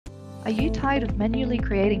Are you tired of manually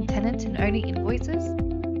creating tenant and owner invoices?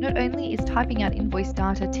 Not only is typing out invoice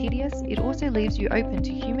data tedious, it also leaves you open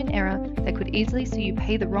to human error that could easily see you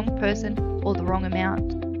pay the wrong person or the wrong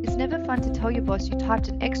amount. It's never fun to tell your boss you typed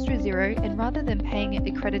an extra zero and rather than paying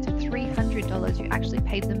a creditor $300, you actually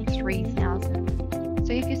paid them $3,000.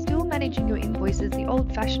 So if you're still managing your invoices the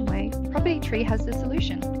old-fashioned way, Property Tree has the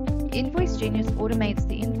solution. Invoice Genius automates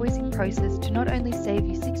the invoicing process to not only save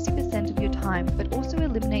you 60% of your time, but also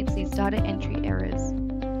eliminates these data entry errors.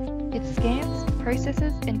 It scans,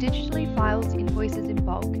 processes, and digitally files invoices in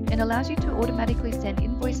bulk and allows you to automatically send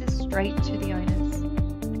invoices straight to the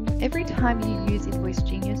owners. Every time you use Invoice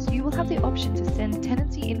Genius, you will have the option to send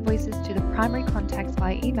tenancy invoices to the primary contacts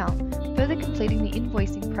via email, further completing the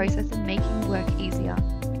invoicing process and making work easier.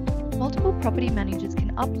 Multiple property managers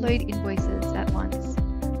can upload invoices at once.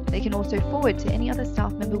 They can also forward to any other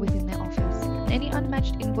staff member within their office, and any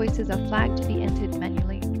unmatched invoices are flagged to be entered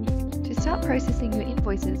manually. To start processing your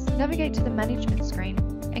invoices, navigate to the management screen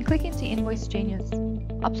and click into Invoice Genius.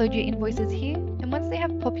 Upload your invoices here, and once they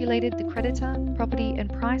have populated the creditor, property,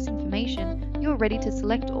 and price information, you're ready to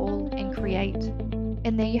select all and create.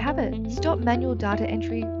 And there you have it. Stop manual data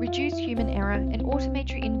entry, reduce human error, and automate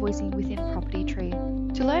your invoicing within Property Tree.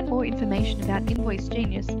 To learn more information about Invoice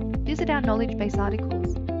Genius, visit our knowledge base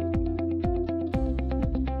articles.